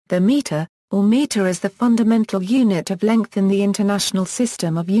The metre, or metre, is the fundamental unit of length in the International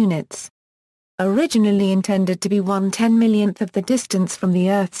System of Units. Originally intended to be 1/10,000,000th of the distance from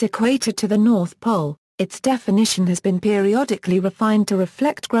the Earth's equator to the North Pole, its definition has been periodically refined to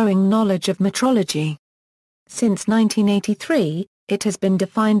reflect growing knowledge of metrology. Since 1983, it has been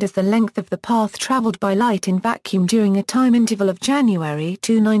defined as the length of the path traveled by light in vacuum during a time interval of January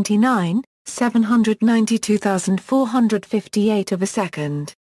 299, 792,458 of a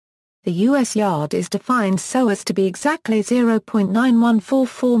second. The U.S. yard is defined so as to be exactly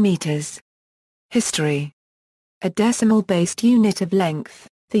 0.9144 meters. History. A decimal-based unit of length,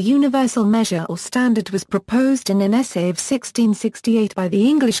 the universal measure or standard, was proposed in an essay of 1668 by the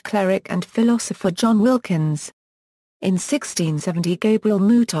English cleric and philosopher John Wilkins. In 1670, Gabriel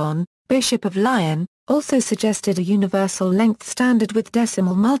Mouton, Bishop of Lyon, also suggested a universal length standard with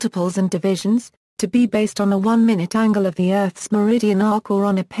decimal multiples and divisions, to be based on a 1-minute angle of the Earth's meridian arc or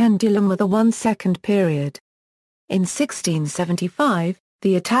on a pendulum with a 1-second period. In 1675,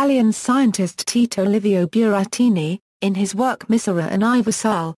 the Italian scientist Tito Livio Burattini, in his work Misera and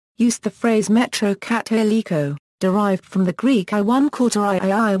Universale, used the phrase metro katolico, derived from the Greek I1/4 II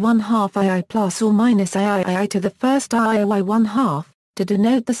I1/2 II plus or minus II to the first II I1/2, to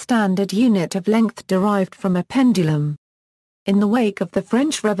denote the standard unit of length derived from a pendulum. In the wake of the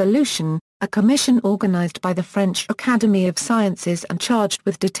French Revolution, a commission organized by the French Academy of Sciences and charged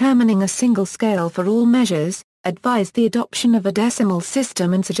with determining a single scale for all measures, advised the adoption of a decimal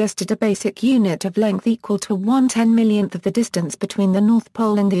system and suggested a basic unit of length equal to 1/10,000,000th of the distance between the North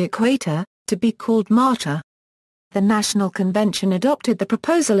Pole and the equator, to be called metre. The National Convention adopted the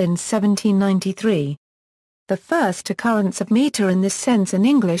proposal in 1793. The first occurrence of metre in this sense in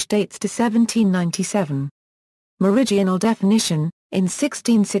English dates to 1797. Meridional definition. In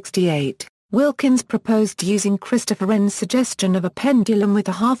 1668, Wilkins proposed using Christopher Wren's suggestion of a pendulum with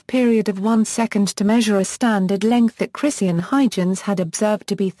a half period of 1 second to measure a standard length that Christian Huygens had observed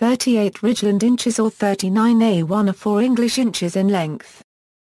to be 38 Ridgeland inches or 39 English inches in length.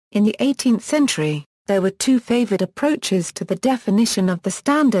 In the 18th century, there were two favored approaches to the definition of the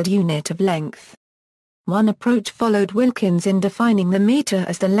standard unit of length. One approach followed Wilkins in defining the metre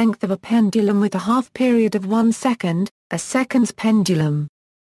as the length of a pendulum with a half period of 1 second, a seconds pendulum.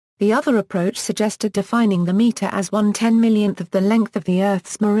 The other approach suggested defining the metre as 1/10,000,000th of the length of the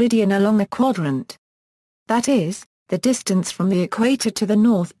Earth's meridian along a quadrant. That is, the distance from the equator to the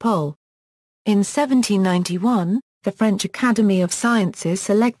North Pole. In 1791, the French Academy of Sciences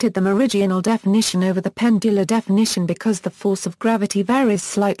selected the meridional definition over the pendular definition because the force of gravity varies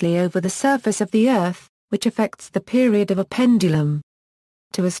slightly over the surface of the Earth, which affects the period of a pendulum.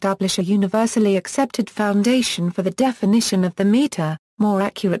 To establish a universally accepted foundation for the definition of the metre, more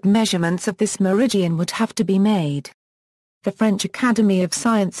accurate measurements of this meridian would have to be made. The French Academy of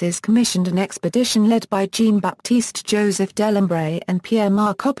Sciences commissioned an expedition led by Jean-Baptiste Joseph Delambre and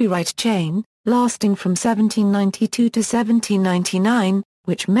Pierre-Marc Copyright chain, lasting from 1792 to 1799,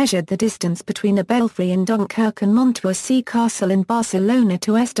 which measured the distance between a belfry in Dunkirk and Montjuïc Castle in Barcelona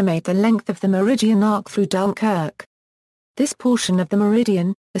to estimate the length of the meridian arc through Dunkirk. This portion of the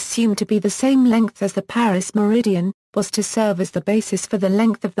meridian, assumed to be the same length as the Paris meridian, was to serve as the basis for the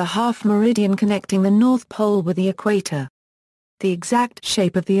length of the half meridian connecting the North Pole with the equator. The exact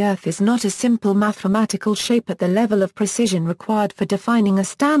shape of the Earth is not a simple mathematical shape at the level of precision required for defining a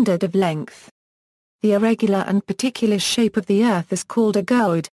standard of length. The irregular and particular shape of the Earth is called a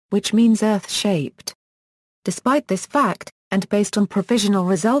geoid, which means Earth-shaped. Despite this fact, and based on provisional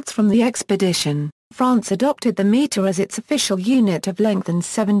results from the expedition, France adopted the metre as its official unit of length in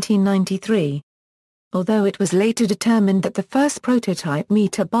 1793. Although it was later determined that the first prototype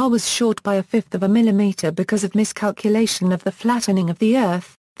metre bar was short by 1/5 of a millimetre because of miscalculation of the flattening of the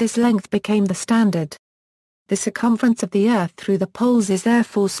Earth, this length became the standard. The circumference of the Earth through the poles is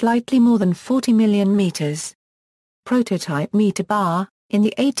therefore slightly more than 40 million meters. Prototype metre bar. In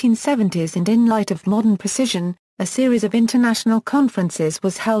the 1870s and in light of modern precision, a series of international conferences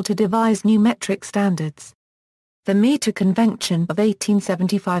was held to devise new metric standards. The Metre Convention of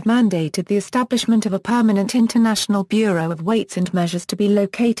 1875 mandated the establishment of a permanent International Bureau of Weights and Measures to be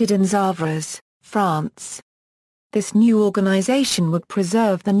located in Zavres, France. This new organization would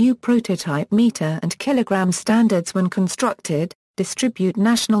preserve the new prototype metre and kilogram standards when constructed, distribute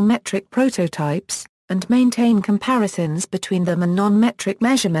national metric prototypes, and maintain comparisons between them and non-metric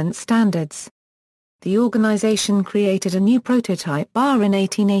measurement standards. The organization created a new prototype bar in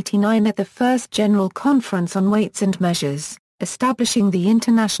 1889 at the first General Conference on Weights and Measures, establishing the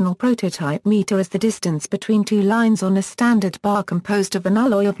International Prototype Metre as the distance between two lines on a standard bar composed of an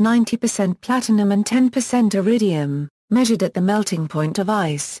alloy of 90% platinum and 10% iridium, measured at the melting point of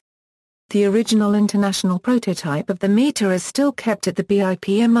ice. The original international prototype of the meter is still kept at the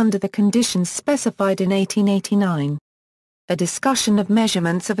BIPM under the conditions specified in 1889. A discussion of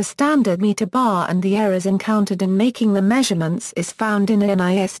measurements of a standard meter bar and the errors encountered in making the measurements is found in a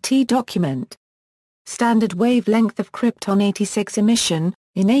NIST document. Standard wavelength of krypton-86 emission.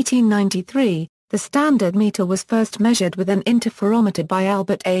 In 1893, the standard meter was first measured with an interferometer by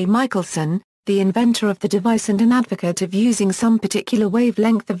Albert A. Michelson, the inventor of the device and an advocate of using some particular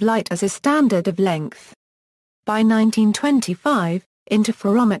wavelength of light as a standard of length. By 1925,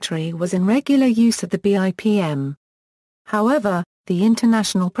 interferometry was in regular use at the BIPM. However, the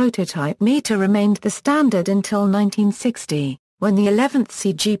international prototype meter remained the standard until 1960, when the 11th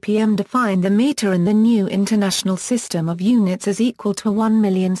CGPM defined the meter in the new international system of units as equal to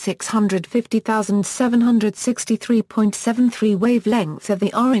 1,650,763.73 wavelengths of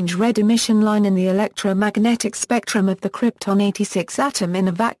the orange-red emission line in the electromagnetic spectrum of the krypton-86 atom in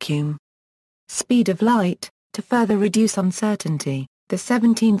a vacuum. Speed of light. To further reduce uncertainty, the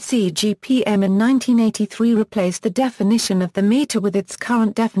 17th CGPM in 1983 replaced the definition of the meter with its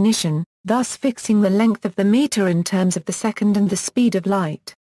current definition, thus fixing the length of the meter in terms of the second and the speed of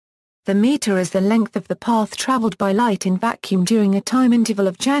light. The meter is the length of the path traveled by light in vacuum during a time interval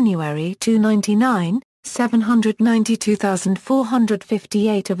of January 299,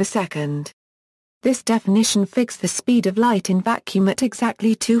 792,458 of a second. This definition fixed the speed of light in vacuum at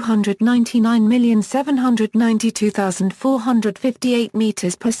exactly 299,792,458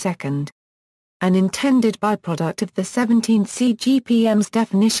 meters per second. An intended byproduct of the 17th CGPM's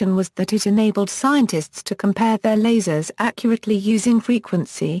definition was that it enabled scientists to compare their lasers accurately using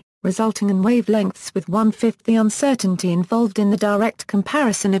frequency, resulting in wavelengths with one-fifth the uncertainty involved in the direct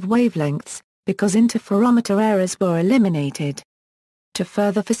comparison of wavelengths, because interferometer errors were eliminated. To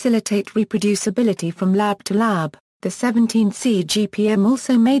further facilitate reproducibility from lab to lab, the 17th CGPM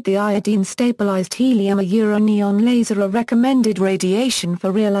also made the iodine-stabilized helium-neon laser a recommended radiation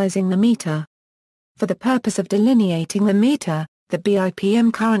for realizing the meter. For the purpose of delineating the meter, the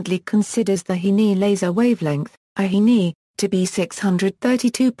BIPM currently considers the He laser wavelength, He, to be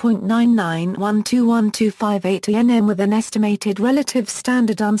 632.99121258 nm with an estimated relative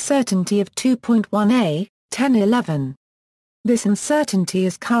standard uncertainty of 2.1 A, 1011. This uncertainty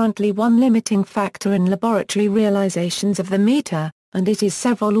is currently one limiting factor in laboratory realizations of the meter, and it is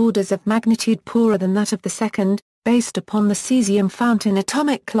several orders of magnitude poorer than that of the second, based upon the cesium fountain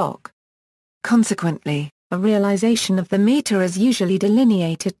atomic clock. Consequently, a realization of the meter is usually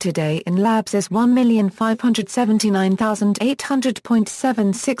delineated today in labs as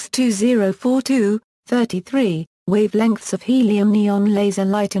 1,579,800.762042, 33, wavelengths of helium-neon laser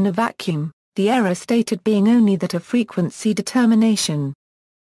light in a vacuum, the error stated being only that of frequency determination.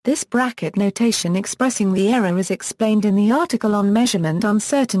 This bracket notation expressing the error is explained in the article on measurement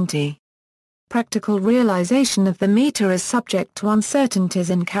uncertainty. Practical realization of the meter is subject to uncertainties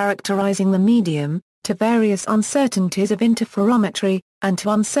in characterizing the medium, to various uncertainties of interferometry, and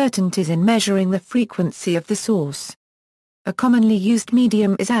to uncertainties in measuring the frequency of the source. A commonly used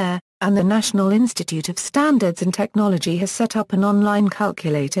medium is air, and the National Institute of Standards and Technology has set up an online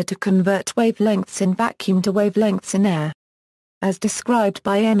calculator to convert wavelengths in vacuum to wavelengths in air. As described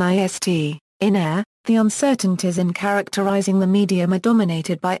by NIST, in air, the uncertainties in characterizing the medium are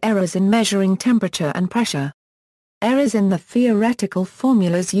dominated by errors in measuring temperature and pressure. Errors in the theoretical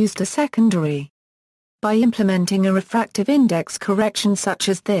formulas used are secondary. By implementing a refractive index correction such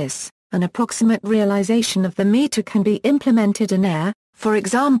as this, an approximate realization of the meter can be implemented in air, for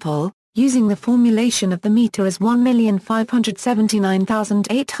example, using the formulation of the meter as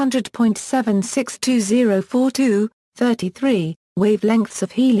 1,579,800.762042, 33, wavelengths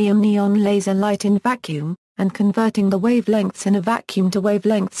of helium-neon laser light in vacuum, and converting the wavelengths in a vacuum to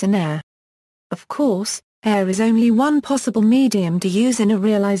wavelengths in air. Of course, air is only one possible medium to use in a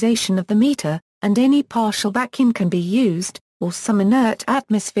realization of the meter, and any partial vacuum can be used, or some inert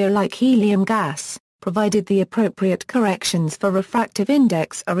atmosphere like helium gas, provided the appropriate corrections for refractive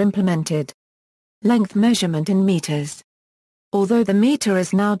index are implemented. Length measurement in meters. Although the meter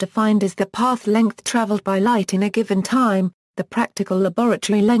is now defined as the path length traveled by light in a given time, the practical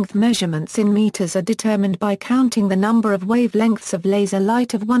laboratory length measurements in meters are determined by counting the number of wavelengths of laser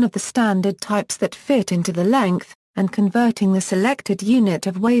light of one of the standard types that fit into the length, and converting the selected unit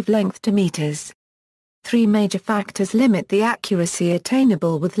of wavelength to meters. Three major factors limit the accuracy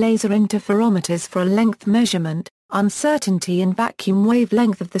attainable with laser interferometers for a length measurement: uncertainty in vacuum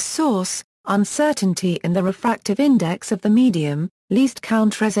wavelength of the source, uncertainty in the refractive index of the medium, least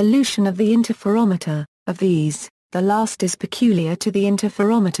count resolution of the interferometer. Of these, the last is peculiar to the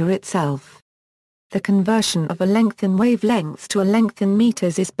interferometer itself. The conversion of a length in wavelengths to a length in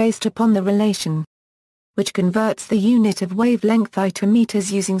meters is based upon the relation which converts the unit of wavelength I to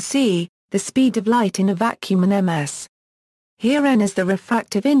meters using c, the speed of light in a vacuum, and ms. Here n is the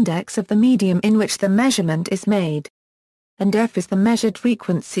refractive index of the medium in which the measurement is made, and f is the measured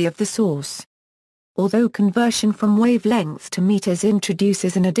frequency of the source. Although conversion from wavelengths to meters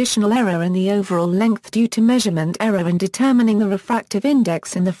introduces an additional error in the overall length due to measurement error in determining the refractive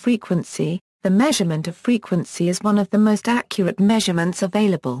index and the frequency, the measurement of frequency is one of the most accurate measurements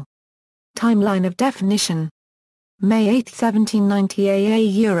available. Timeline of definition. May 8, 1790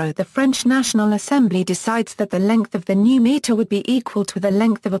 Euro. The French National Assembly decides that the length of the new meter would be equal to the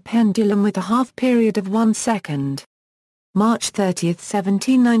length of a pendulum with a half period of 1 second. March 30,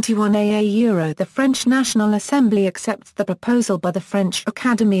 1791 Euro. The French National Assembly accepts the proposal by the French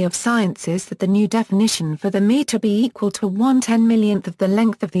Academy of Sciences that the new definition for the meter be equal to 1/10,000,000th of the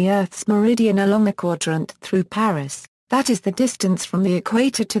length of the Earth's meridian along a quadrant through Paris, that is the distance from the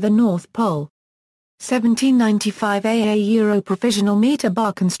equator to the North Pole. 1795 Euro. Provisional meter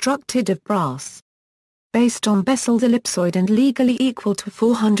bar constructed of brass, based on Bessel's ellipsoid and legally equal to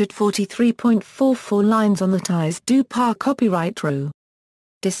 443.44 lines on the ties du par copyright roue.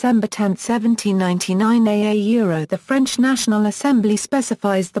 December 10, 1799 Euro. The French National Assembly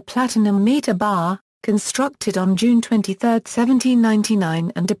specifies the platinum meter bar, constructed on June 23,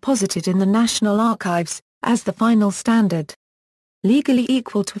 1799 and deposited in the National Archives, as the final standard. Legally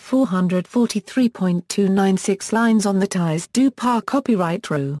equal to 443.296 lines on the ties du par copyright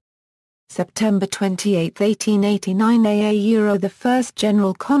roue. September 28, 1889 Euro. The first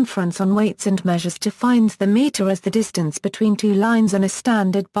General Conference on Weights and Measures defines the meter as the distance between two lines on a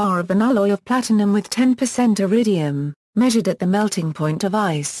standard bar of an alloy of platinum with 10% iridium, measured at the melting point of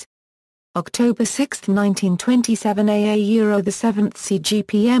ice. October 6, 1927 Euro. The 7th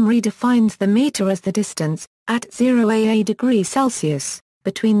CGPM redefines the meter as the distance, at 0 degrees Celsius,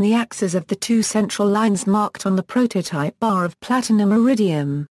 between the axes of the two central lines marked on the prototype bar of platinum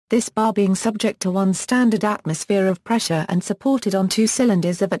iridium, this bar being subject to one standard atmosphere of pressure and supported on two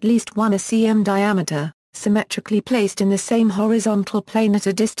cylinders of at least 1 cm diameter, symmetrically placed in the same horizontal plane at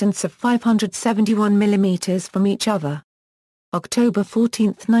a distance of 571 mm from each other. October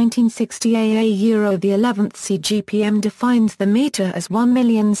 14, 1960 Euro. The 11th CGPM defines the meter as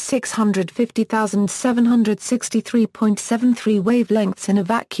 1,650,763.73 wavelengths in a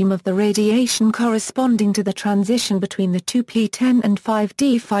vacuum of the radiation corresponding to the transition between the two P10 and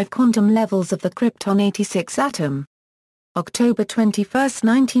 5D5 quantum levels of the krypton 86 atom. October 21,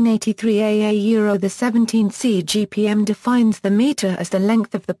 1983 Euro. The 17th CGPM defines the meter as the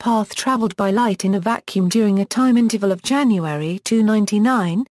length of the path traveled by light in a vacuum during a time interval of January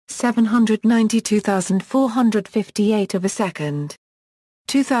 299, 792,458 of a second.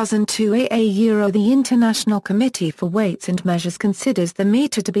 2002 Euro. The International Committee for Weights and Measures considers the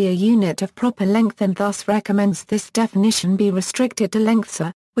meter to be a unit of proper length and thus recommends this definition be restricted to lengths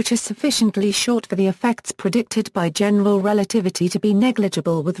which is sufficiently short for the effects predicted by general relativity to be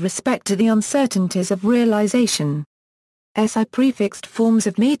negligible with respect to the uncertainties of realization. SI-prefixed forms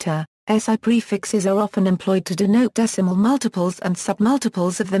of meter. SI prefixes are often employed to denote decimal multiples and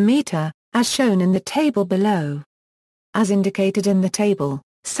submultiples of the meter, as shown in the table below. As indicated in the table,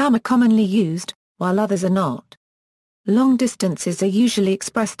 some are commonly used, while others are not. Long distances are usually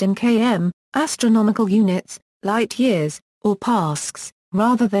expressed in km, astronomical units, light years, or pasks,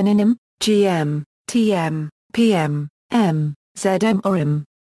 rather than in m, gm, tm, pm, m, zm or m.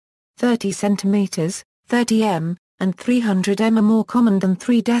 30 cm, 30 m, and 300 m are more common than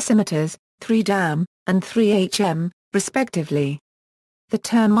 3 decimeters, 3 dam, and 3 hm, respectively. The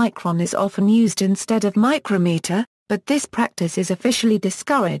term micron is often used instead of micrometer, but this practice is officially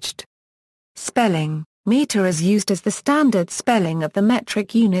discouraged. Spelling. Meter is used as the standard spelling of the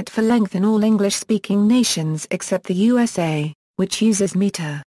metric unit for length in all English-speaking nations except the USA, which uses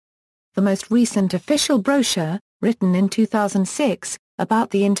meter. The most recent official brochure, written in 2006,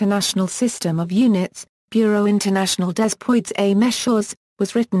 about the International System of Units, Bureau International des Poids et Mesures,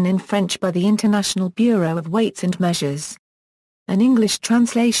 was written in French by the International Bureau of Weights and Measures. An English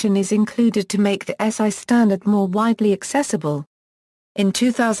translation is included to make the SI standard more widely accessible. In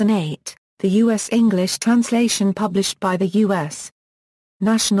 2008, the U.S. English translation published by the U.S.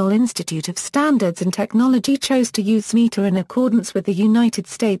 National Institute of Standards and Technology chose to use meter in accordance with the United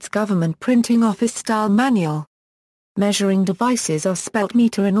States Government Printing Office Style Manual. Measuring devices are spelt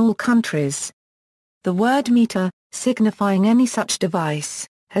meter in all countries. The word meter, signifying any such device,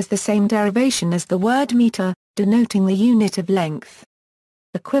 has the same derivation as the word meter, denoting the unit of length.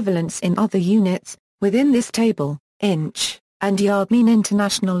 Equivalents in other units, within this table, inch, and yard mean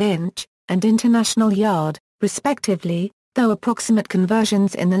international inch, and international yard, respectively, though approximate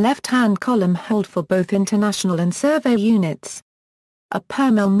conversions in the left-hand column hold for both international and survey units. A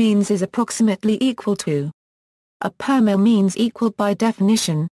per mil means is approximately equal to. A per mil means equal by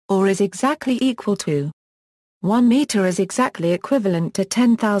definition, or is exactly equal to. 1 meter is exactly equivalent to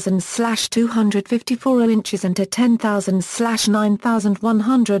 10,000/254 inches and to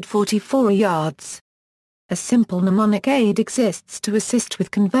 10,000/9,144 yards. A simple mnemonic aid exists to assist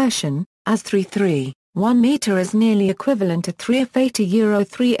with conversion, as 3 1 meter is nearly equivalent to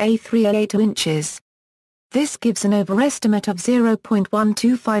 3/3A inches. This gives an overestimate of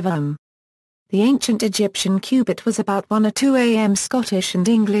 0.125 ohm. The ancient Egyptian cubit was about 1 or 2 am. Scottish and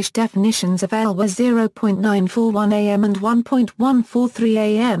English definitions of L were 0.941 am and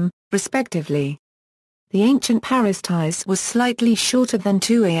 1.143 am, respectively. The ancient parastise was slightly shorter than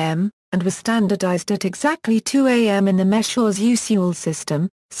 2 am, and was standardized at exactly 2 am in the Meshor's usual system,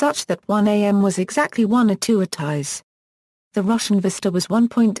 such that 1 am was exactly 1 or 2 atties. The Russian Vista was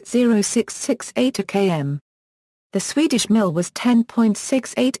 1.0668 km. The Swedish mill was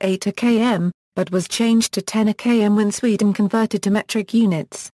 10.688 km, but was changed to 10 km when Sweden converted to metric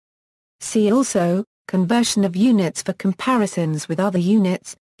units. See also, conversion of units for comparisons with other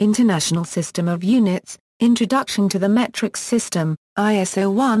units, International System of Units, Introduction to the Metric System,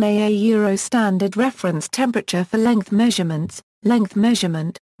 ISO 1AA Euro Standard Reference Temperature for Length Measurements, Length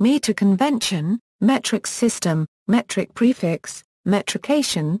Measurement, Meter Convention, Metric System, Metric Prefix,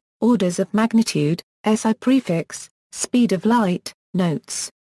 Metrication, Orders of Magnitude, SI Prefix, Speed of Light, Notes.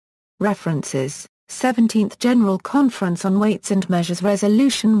 References, 17th General Conference on Weights and Measures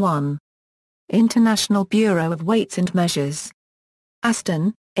Resolution 1. International Bureau of Weights and Measures.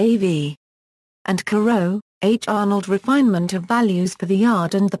 Aston, A.V. and Carew, H. Arnold Refinement of Values for the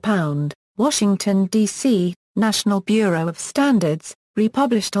Yard and the Pound, Washington, D.C., National Bureau of Standards,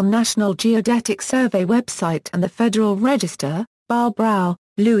 republished on National Geodetic Survey website and the Federal Register, Barbrau,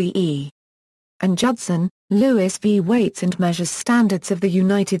 Louis E. and Judson, Louis V. Weights and Measures Standards of the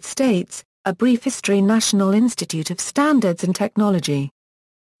United States, A Brief History National Institute of Standards and Technology.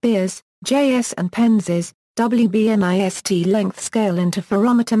 Beers, J.S. and Penzias, WBNIST Length Scale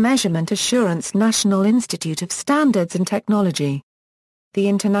Interferometer Measurement Assurance National Institute of Standards and Technology. The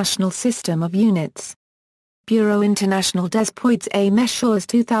International System of Units. Bureau International des Poids et Mesures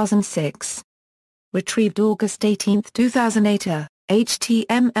 2006. Retrieved August 18, 2008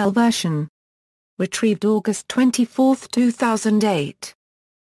 HTML version. Retrieved August 24, 2008.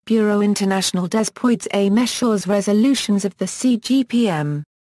 Bureau International des Poids et Mesures Resolutions of the CGPM.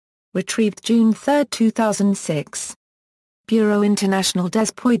 Retrieved June 3, 2006. Bureau International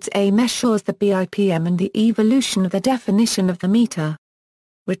des Poids et Mesures the BIPM and the Evolution of the Definition of the Meter.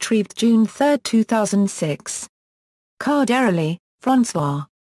 Retrieved June 3, 2006. Cardarelli, François.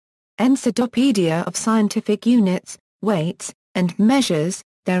 Encyclopedia of Scientific Units, Weights, and Measures,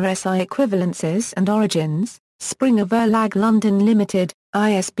 Their SI Equivalences and Origins, Springer Verlag London Limited,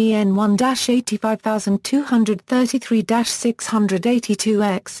 ISBN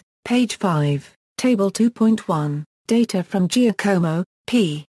 1-85233-682-X, page 5, Table 2.1, Data from Giacomo,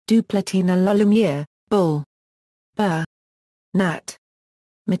 P., Duplatina La Lumiere, Bull. Burr. Nat.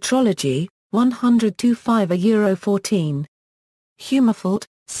 Metrology, 102.5 Euro 14. Hummerfeld,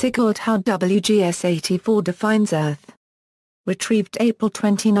 Sigurd how WGS 84 defines Earth. Retrieved April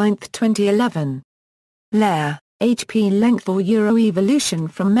 29, 2011. Lair, H.P. Length or Euro Evolution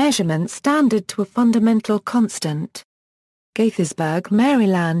from Measurement Standard to a Fundamental Constant. Gaithersburg,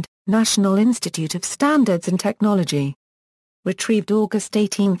 Maryland, National Institute of Standards and Technology. Retrieved August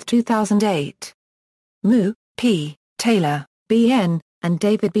 18, 2008. Mu, P., Taylor, B.N., and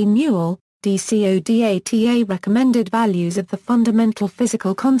David B. Newell, DCODATA Recommended Values of the Fundamental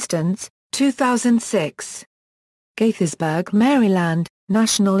Physical Constants, 2006. Gaithersburg, Maryland,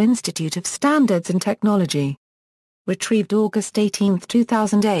 National Institute of Standards and Technology. Retrieved August 18,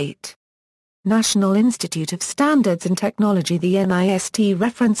 2008. National Institute of Standards and Technology. The NIST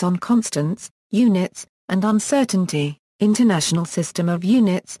Reference on Constants, Units, and Uncertainty, International System of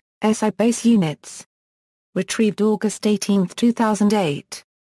Units, SI Base Units. Retrieved August 18, 2008.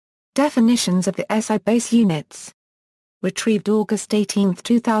 Definitions of the SI Base Units. Retrieved August 18,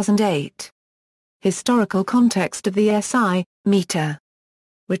 2008. Historical Context of the SI, Metre.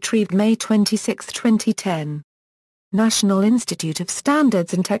 Retrieved May 26, 2010. National Institute of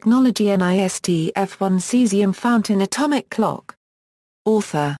Standards and Technology NIST F1 Cesium Fountain Atomic Clock.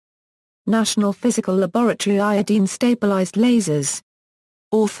 Author. National Physical Laboratory Iodine Stabilized Lasers.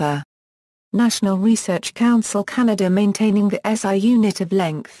 Author. National Research Council Canada Maintaining the SI Unit of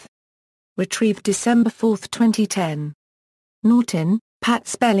Length. Retrieved December 4, 2010. Norton, Pat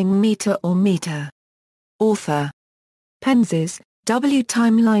spelling meter or meter. Author. Penzias, W.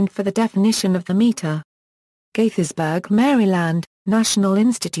 Timeline for the definition of the meter. Gaithersburg, Maryland, National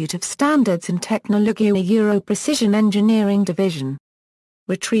Institute of Standards and Technology Euro Precision Engineering Division.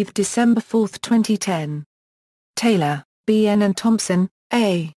 Retrieved December 4, 2010. Taylor, B. N. and Thompson,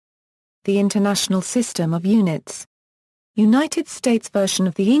 A. The International System of Units. United States version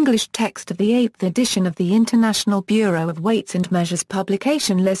of the English text of the 8th edition of the International Bureau of Weights and Measures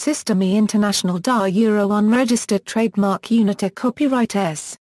publication Le Système International da Euro Unregistered Trademark Unité Copyright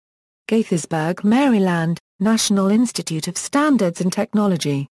S. Gaithersburg, Maryland, National Institute of Standards and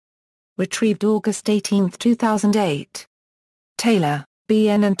Technology. Retrieved August 18, 2008. Taylor, B.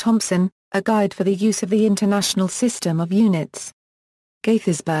 N. and Thompson, A Guide for the Use of the International System of Units.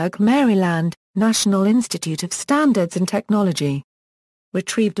 Gaithersburg, Maryland, National Institute of Standards and Technology.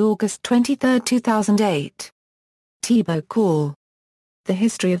 Retrieved August 23, 2008. Thibault Call. The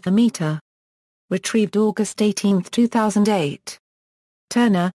History of the Meter. Retrieved August 18, 2008.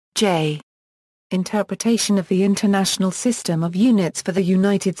 Turner, J. Interpretation of the International System of Units for the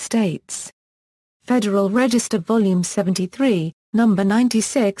United States. Federal Register Volume 73, Number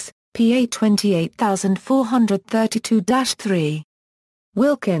 96, PA 28432-3.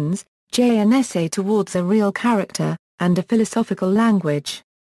 Wilkins, J. An Essay Towards a Real Character, and a Philosophical Language.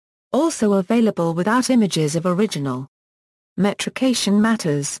 Also available without images of original. Metrication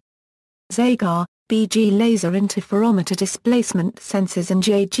Matters. Zagar, B. G. Laser Interferometer Displacement Sensors and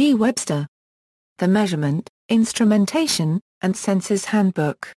J. G. Webster. The Measurement, Instrumentation, and Sensors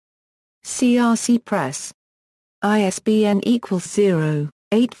Handbook. CRC Press. ISBN equals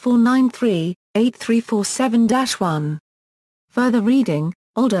 0-8493-8347-1. Further reading,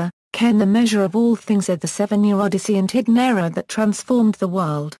 Alder, Ken. The Measure of All Things at the 7-Year Odyssey and Hidden Era That Transformed the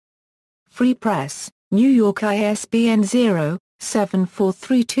World. Free Press, New York. ISBN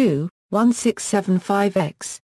 0-7432-1675-X.